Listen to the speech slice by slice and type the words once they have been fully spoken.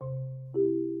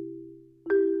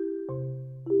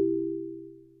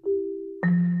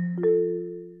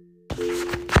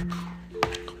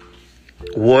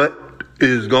What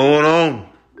is going on,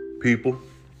 people?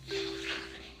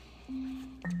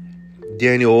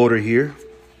 Daniel Older here.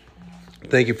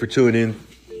 Thank you for tuning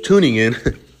in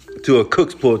to a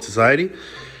Cook's Poet Society.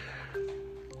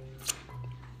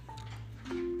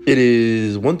 It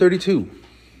is 1:32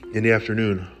 in the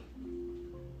afternoon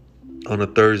on a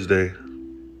Thursday.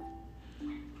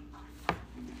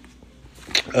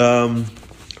 I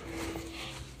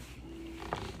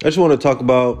just want to talk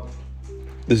about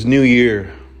this new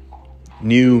year,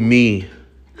 new me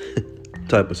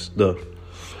type of stuff.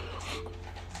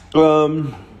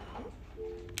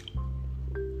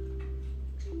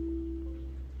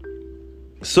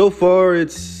 So far,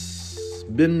 it's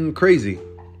been crazy.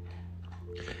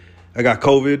 I got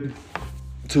COVID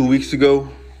 2 weeks ago.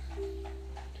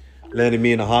 Landed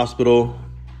me in the hospital.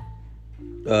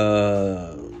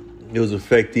 It was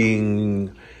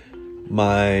affecting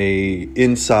my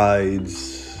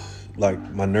insides, like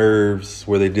my nerves,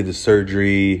 where they did the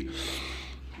surgery.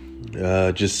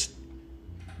 Just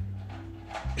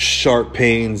sharp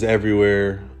pains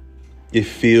everywhere. It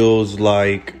feels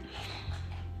like,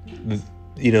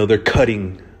 they're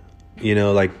cutting,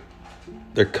 like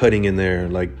they're cutting in there.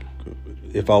 Like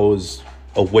if I was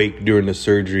awake during the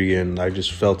surgery and I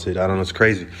just felt it. I don't know. It's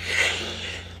crazy.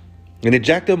 And it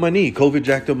jacked up my knee. COVID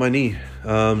jacked up my knee.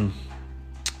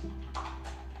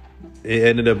 It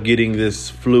ended up getting this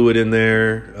fluid in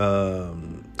there.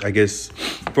 I guess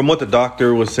from what the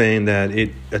doctor was saying, that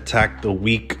it attacked the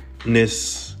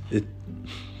weakness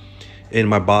in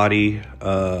my body.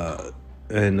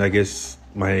 And I guess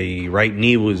my right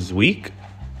knee was weak.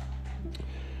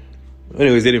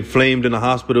 Anyways, it inflamed in the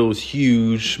hospital. It was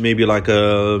huge, maybe like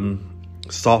a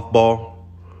softball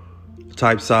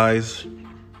type size.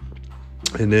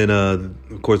 And then,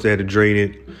 of course, they had to drain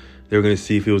it. They were going to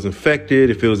see if it was infected.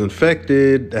 If it was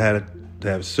infected, I had to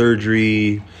have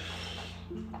surgery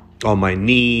on my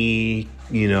knee,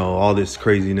 all this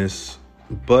craziness.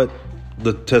 But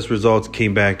the test results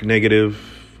came back negative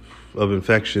of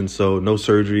infection, so no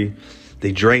surgery.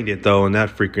 They drained it, though, and that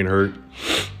freaking hurt.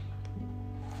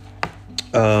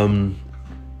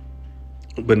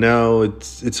 But now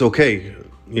it's okay.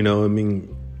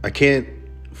 I can't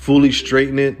fully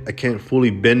straighten it. I can't fully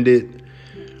bend it.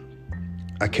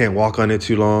 I can't walk on it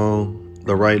too long.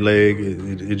 The right leg,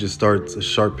 it just starts a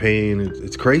sharp pain.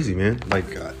 It's crazy, man.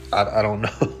 Like, I don't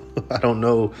know. I don't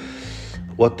know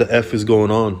what the F is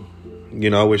going on.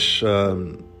 I wish,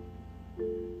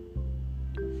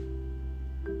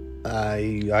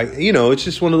 it's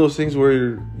just one of those things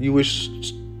where you wish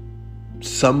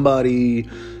somebody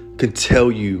could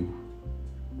tell you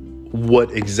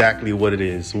what it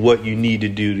is, what you need to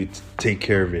do to take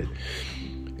care of it.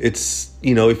 It's,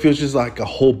 it feels just like a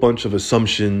whole bunch of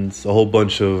assumptions, a whole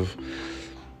bunch of,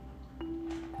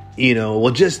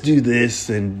 well, just do this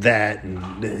and that.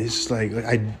 And it's just like,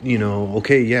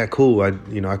 okay, yeah, cool. I'll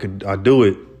do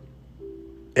it,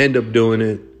 end up doing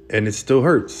it, and it still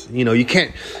hurts. You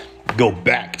can't go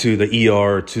back to the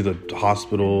ER, to the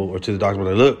hospital, or to the doctor.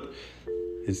 Like, look,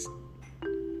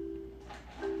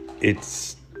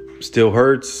 it's still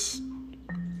hurts.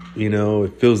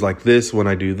 It feels like this when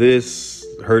I do this.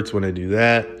 Hurts when I do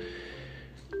that.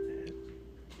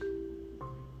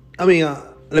 Let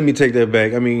me take that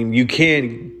back. You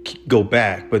can go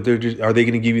back, but are they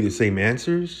going to give you the same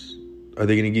answers? Are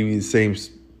they going to give you the same,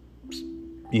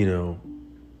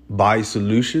 buy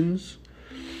solutions?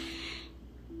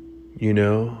 They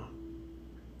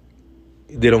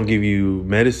don't give you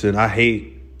medicine. I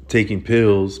hate taking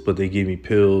pills, but they give me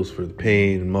pills for the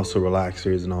pain and muscle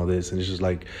relaxers and all this. And it's just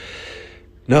like,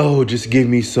 no, just give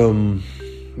me some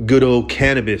good old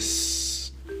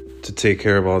cannabis to take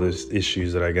care of all these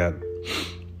issues that I got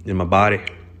in my body.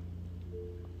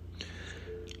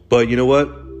 But you know what?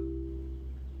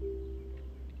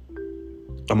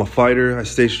 I'm a fighter. I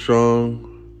stay strong.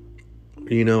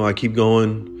 I keep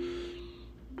going.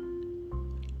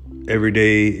 Every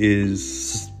day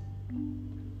is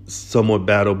somewhat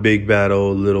battle, big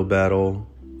battle, little battle.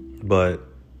 But,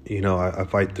 I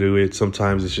fight through it.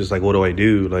 Sometimes it's just like, what do I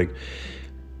do? Like,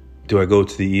 do I go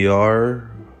to the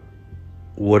ER?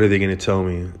 What are they going to tell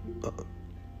me?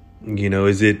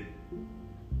 Is it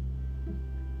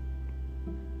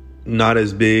not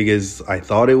as big as I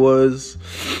thought it was?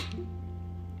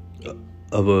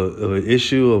 Of an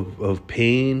issue of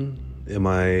pain?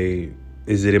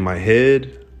 Is it in my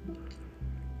head?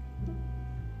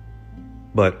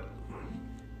 But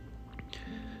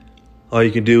all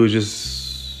you can do is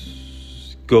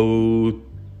just go,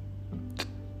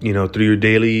 through your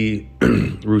daily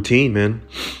routine, man.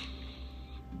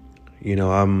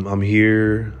 I'm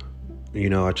here.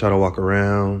 I try to walk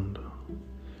around.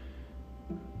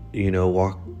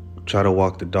 try to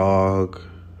walk the dog,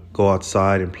 go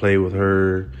outside and play with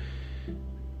her,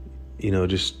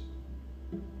 just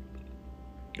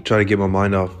try to get my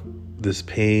mind off this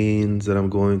pains that I'm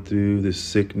going through, this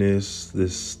sickness,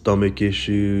 this stomach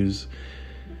issues.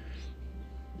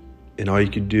 And all I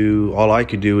could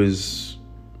do is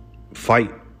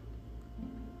fight,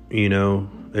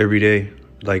 every day.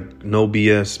 Like, no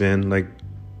BS, man. Like,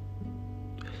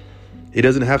 it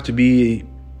doesn't have to be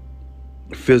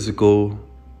physical.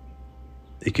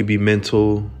 It could be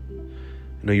mental.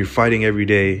 You're fighting every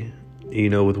day,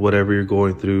 with whatever you're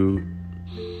going through.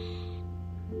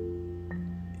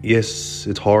 Yes,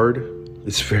 it's hard.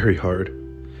 It's very hard.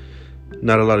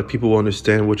 Not a lot of people will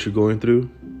understand what you're going through.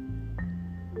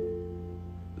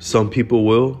 Some people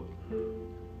will.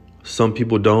 Some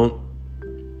people don't.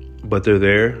 But they're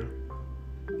there.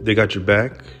 They got your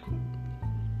back.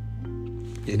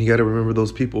 And you got to remember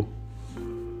those people.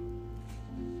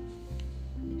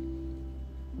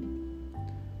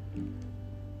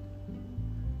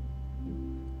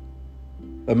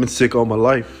 I've been sick all my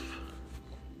life.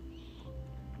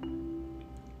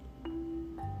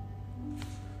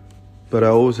 But I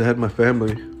always had my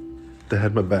family that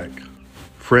had my back.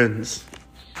 Friends.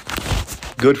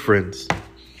 Good friends.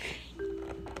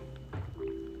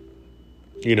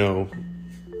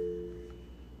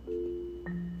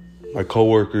 My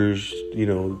coworkers,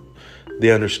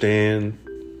 they understand.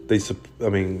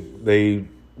 They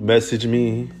message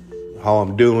me how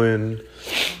I'm doing,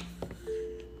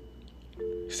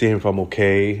 seeing if I'm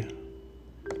okay.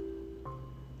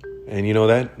 And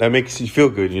that makes you feel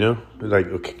good,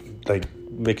 like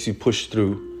makes you push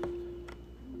through.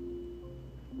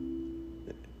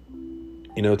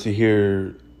 To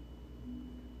hear,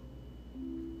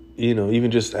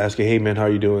 even just asking, hey man, how are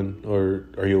you doing? Or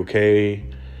are you okay?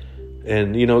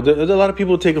 And, there's a lot of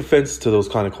people take offense to those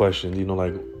kind of questions,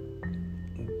 like,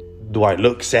 do I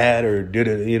look sad or did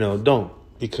it, don't.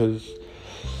 Because,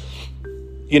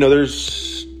 you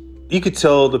could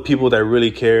tell the people that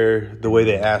really care, the way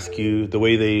they ask you, the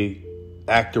way they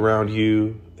act around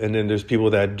you. And then there's people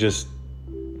that just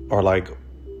are like,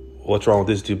 what's wrong with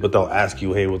this dude? But they'll ask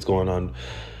you, hey, what's going on?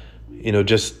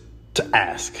 Just to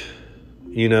ask,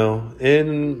 and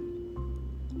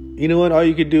you know what? All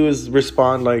you could do is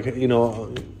respond like,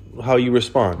 how you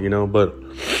respond, but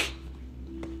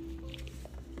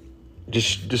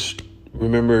just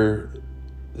remember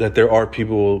that there are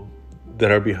people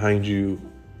that are behind you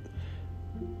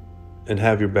and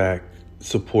have your back,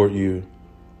 support you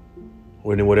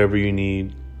when whatever you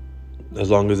need, as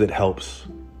long as it helps,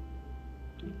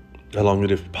 as long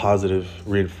as it's positive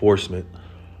reinforcement.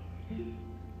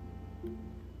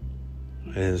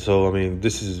 And so,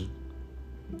 this is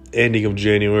ending of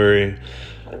January,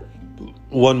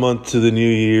 1 month to the new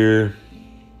year.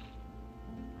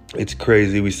 It's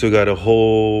crazy. We still got a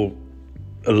whole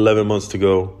 11 months to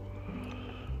go.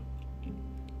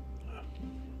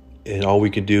 And all we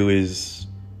can do is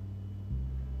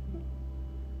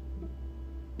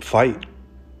fight,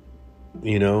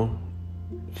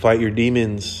 fight your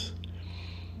demons.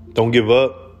 Don't give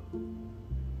up.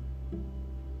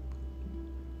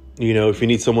 If you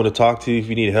need someone to talk to, if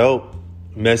you need help,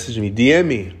 message me, DM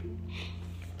me.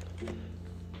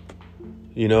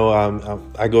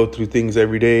 I go through things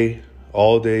every day,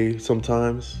 all day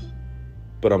sometimes,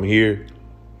 but I'm here,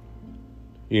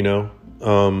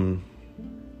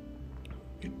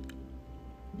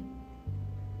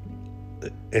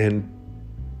 and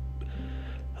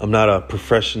I'm not a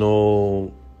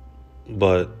professional,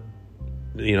 but,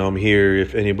 I'm here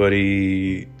if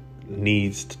anybody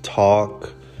needs to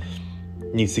talk,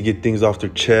 needs to get things off their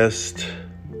chest.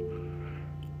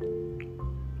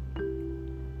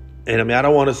 And I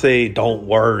don't want to say don't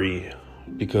worry,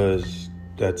 because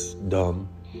that's dumb.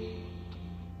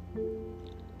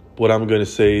 What I'm going to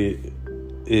say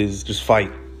is just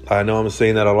fight. I know I'm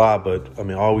saying that a lot, but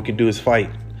all we can do is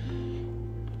fight.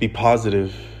 Be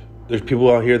positive. There's people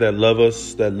out here that love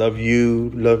us, that love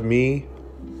you, love me.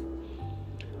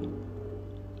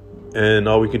 And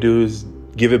all we can do is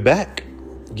give it back.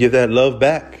 Give that love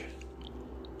back.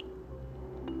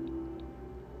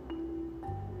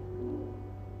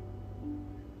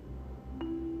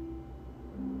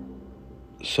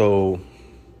 So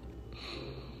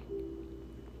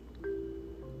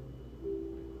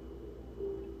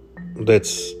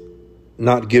let's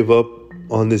not give up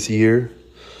on this year.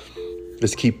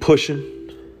 Let's keep pushing.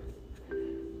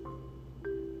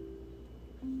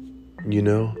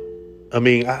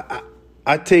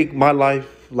 I take my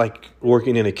life like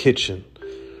working in a kitchen.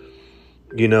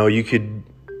 You could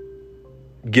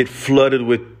get flooded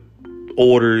with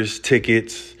orders,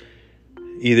 tickets.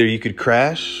 Either you could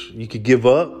crash, you could give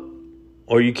up,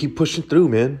 or you keep pushing through,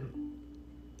 man.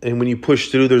 And when you push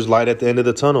through, there's light at the end of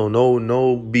the tunnel. No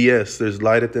BS. There's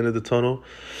light at the end of the tunnel.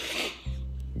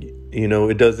 You know,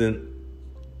 it doesn't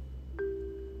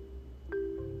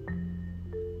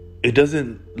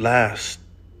last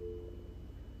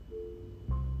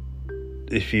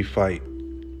if you fight.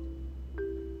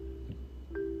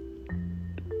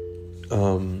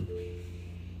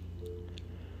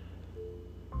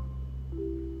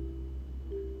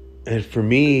 And for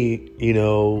me, you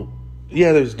know,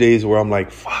 yeah, there's days where I'm like,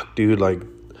 fuck, dude, like,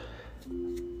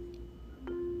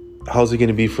 how's it going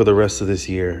to be for the rest of this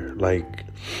year? Like,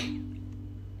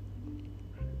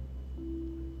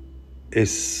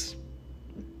 it's,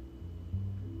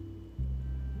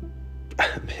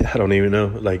 I don't even know.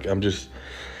 Like,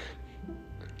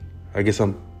 I guess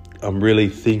I'm really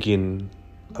thinking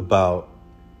about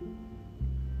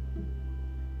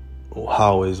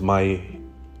how is my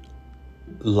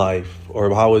life, or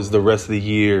how is the rest of the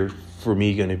year for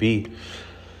me going to be?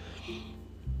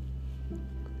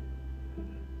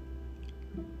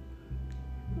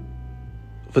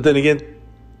 But then again,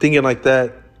 thinking like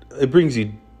that, it makes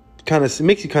you kind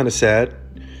of sad.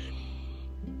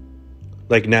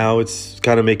 Like now it's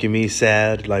kind of making me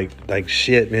sad. Like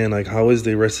shit, man, like how is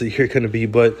the rest of the year going to be?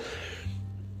 But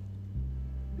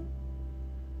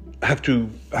I have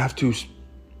to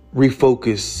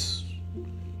refocus.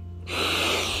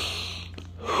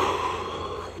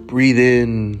 Breathe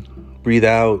in, breathe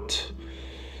out.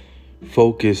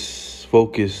 Focus.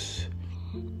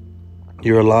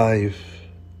 You're alive.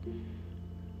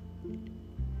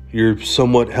 You're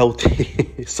somewhat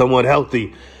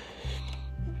healthy.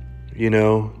 You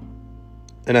know?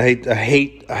 And I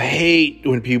hate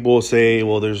when people say,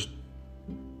 well, there's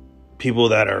people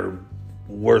that are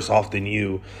worse off than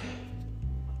you.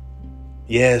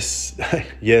 Yes,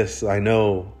 I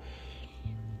know.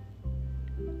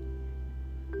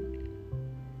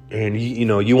 And you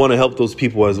know, you want to help those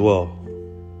people as well.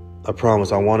 I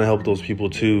promise, I want to help those people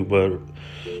too, but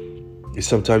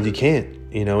sometimes you can't,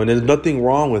 you know, and there's nothing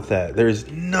wrong with that.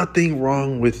 There's nothing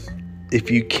wrong with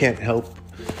if you can't help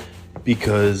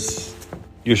because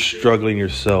you're struggling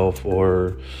yourself,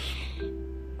 or,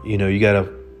 you know, you got to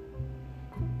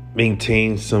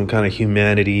maintain some kind of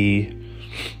humanity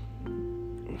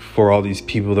for all these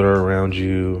people that are around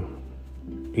you.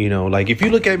 You know, like if you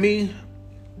look at me,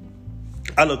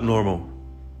 I look normal.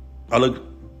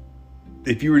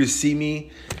 If you were to see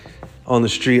me on the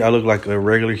street, I look like a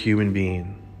regular human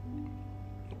being.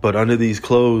 But under these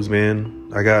clothes,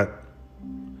 man, I got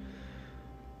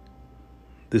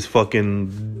this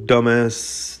fucking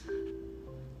dumbass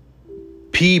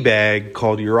pee bag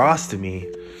called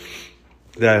urostomy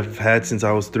that I've had since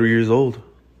I was 3 years old.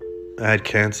 I had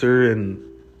cancer, and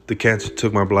the cancer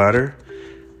took my bladder.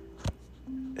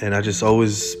 And I just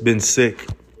always been sick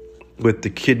with the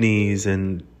kidneys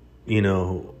and, you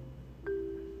know,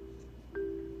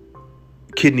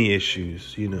 kidney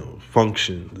issues, you know,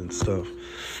 functions and stuff.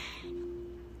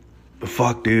 But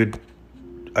fuck, dude,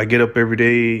 I get up every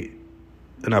day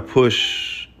and I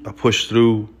push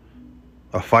through.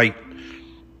 I fight.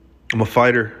 I'm a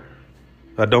fighter.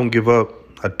 I don't give up.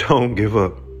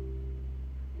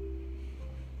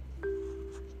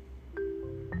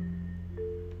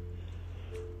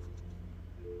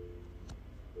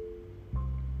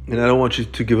 And I don't want you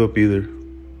to give up either.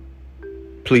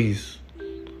 Please,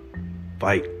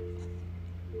 fight.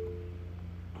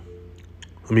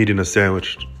 I'm eating a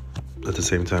sandwich at the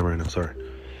same time right now, sorry.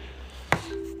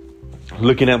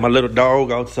 Looking at my little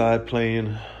dog outside playing.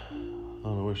 I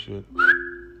don't know where she went.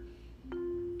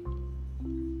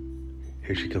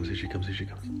 Here she comes.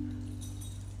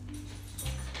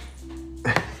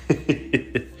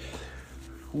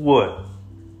 What?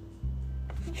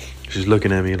 She's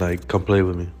looking at me like, come play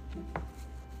with me.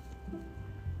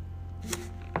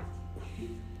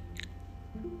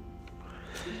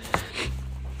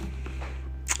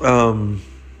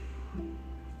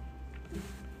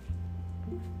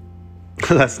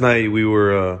 Last night we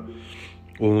were,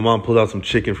 my mom pulled out some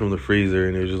chicken from the freezer,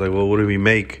 and it was just like, well, what do we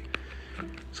make?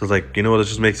 So I was like, you know what, let's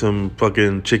just make some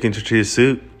fucking chicken tortilla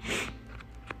soup.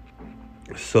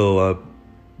 So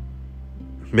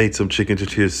made some chicken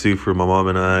tortilla soup for my mom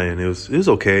and I, and it was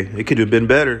okay. It could have been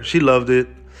better. She loved it,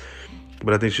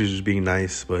 but I think she was just being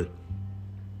nice. But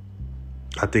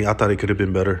I thought it could have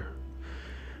been better.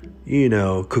 You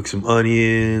know, cook some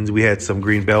onions. We had some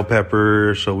green bell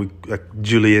pepper, so we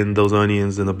julienne those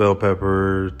onions and the bell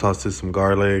pepper, tossed in some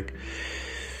garlic,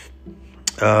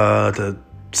 to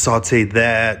saute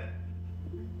that,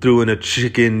 threw in a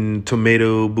chicken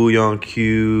tomato bouillon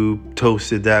cube,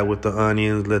 toasted that with the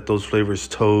onions, let those flavors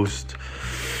toast.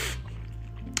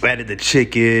 Added the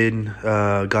chicken,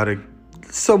 got a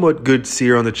somewhat good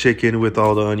sear on the chicken with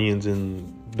all the onions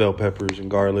and bell peppers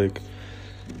and garlic.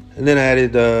 And then I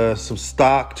added some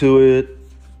stock to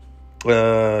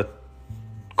it,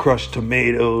 crushed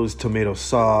tomatoes, tomato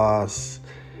sauce,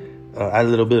 added a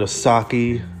little bit of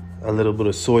sake, a little bit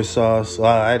of soy sauce.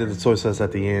 I added the soy sauce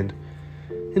at the end.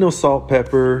 Salt,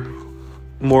 pepper,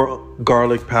 more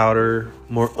garlic powder,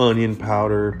 more onion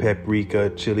powder, paprika,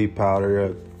 chili powder,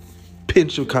 a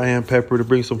pinch of cayenne pepper to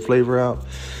bring some flavor out.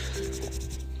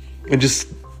 And just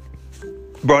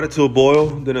brought it to a boil,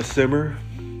 then a simmer.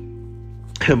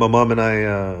 And my mom and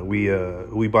I,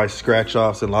 we buy scratch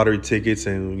offs and lottery tickets,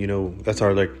 and that's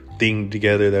our thing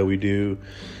together that we do.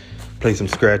 Play some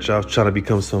scratch offs, trying to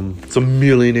become some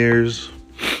millionaires.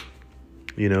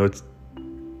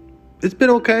 It's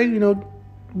been okay,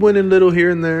 winning little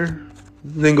here and there, and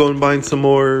then going buying some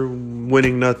more,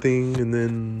 winning nothing, and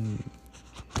then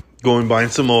going buying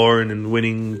some more, and then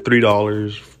winning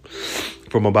 $3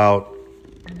 from about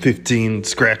 15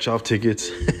 scratch off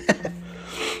tickets.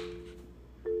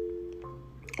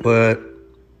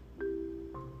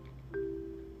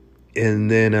 And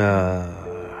then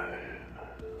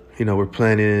we're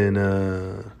planning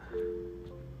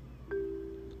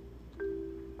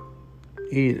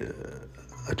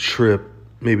a trip,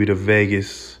 maybe to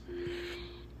Vegas,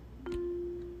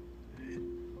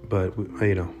 but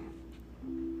we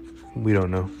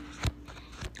don't know.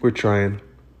 We're trying.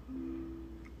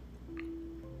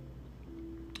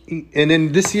 And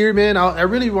then this year, man, I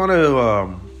really want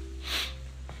to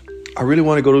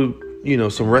go to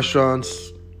some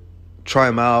restaurants, try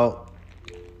them out.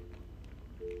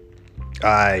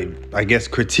 I guess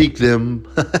critique them,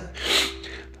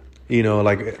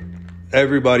 like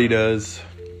everybody does.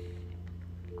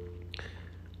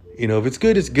 If it's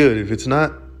good, it's good. If it's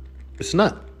not, it's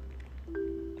not.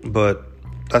 But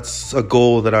that's a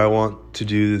goal that I want to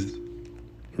do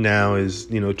now is,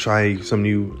 try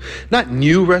some not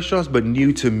new restaurants, but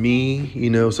new to me,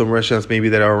 some restaurants maybe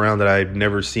that are around that I've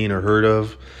never seen or heard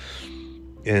of.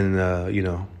 And,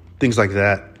 things like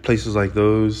that, places like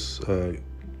those,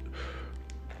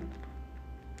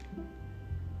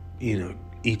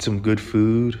 eat some good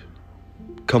food,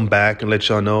 come back and let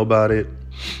y'all know about it.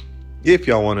 If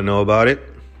y'all want to know about it.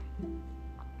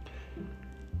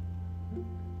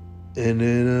 And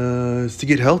then it's to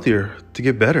get healthier, to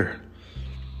get better.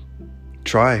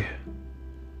 Try.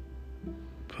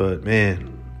 But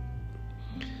man,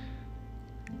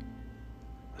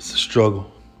 it's a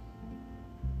struggle.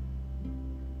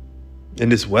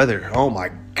 And this weather, oh my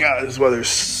God, this weather's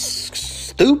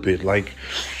stupid. Like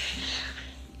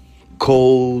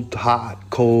cold, hot,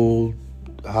 cold,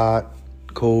 hot,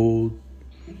 cold.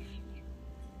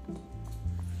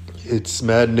 It's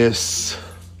madness.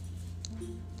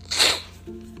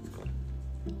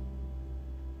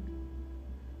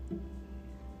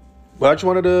 But I just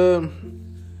wanted to,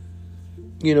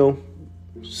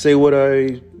 say what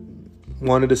I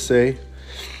wanted to say.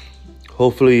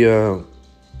 Hopefully, it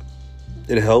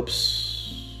helps.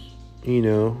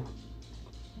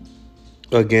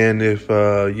 Again, if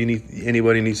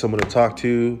anybody needs someone to talk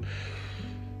to,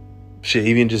 shit,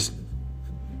 even just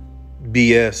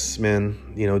BS, man.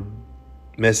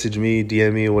 Message me,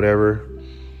 DM me, or whatever.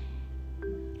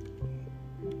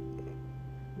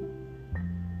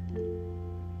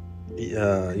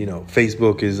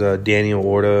 Facebook is Daniel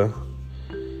Orta.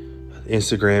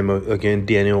 Instagram, again,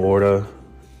 Daniel Orta.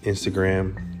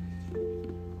 Instagram.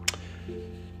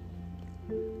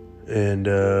 And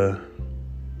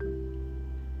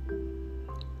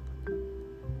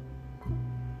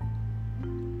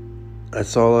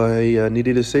that's all I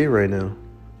needed to say right now.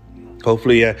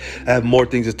 Hopefully I have more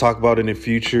things to talk about in the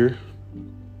future.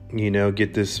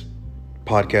 Get this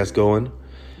podcast going.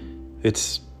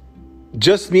 It's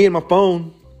just me and my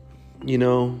phone.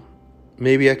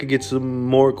 Maybe I could get some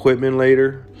more equipment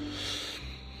later.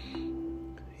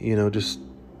 Just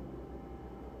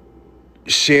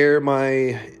share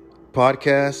my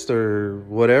podcast or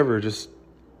whatever. Just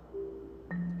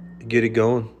get it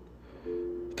going.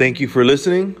 Thank you for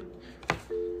listening.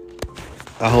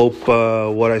 I hope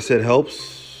what I said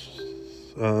helps.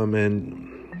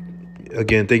 And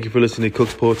again, thank you for listening to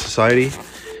Cook's Poet Society.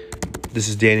 This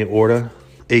is Daniel Orta,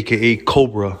 a.k.a.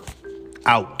 Cobra,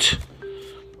 out.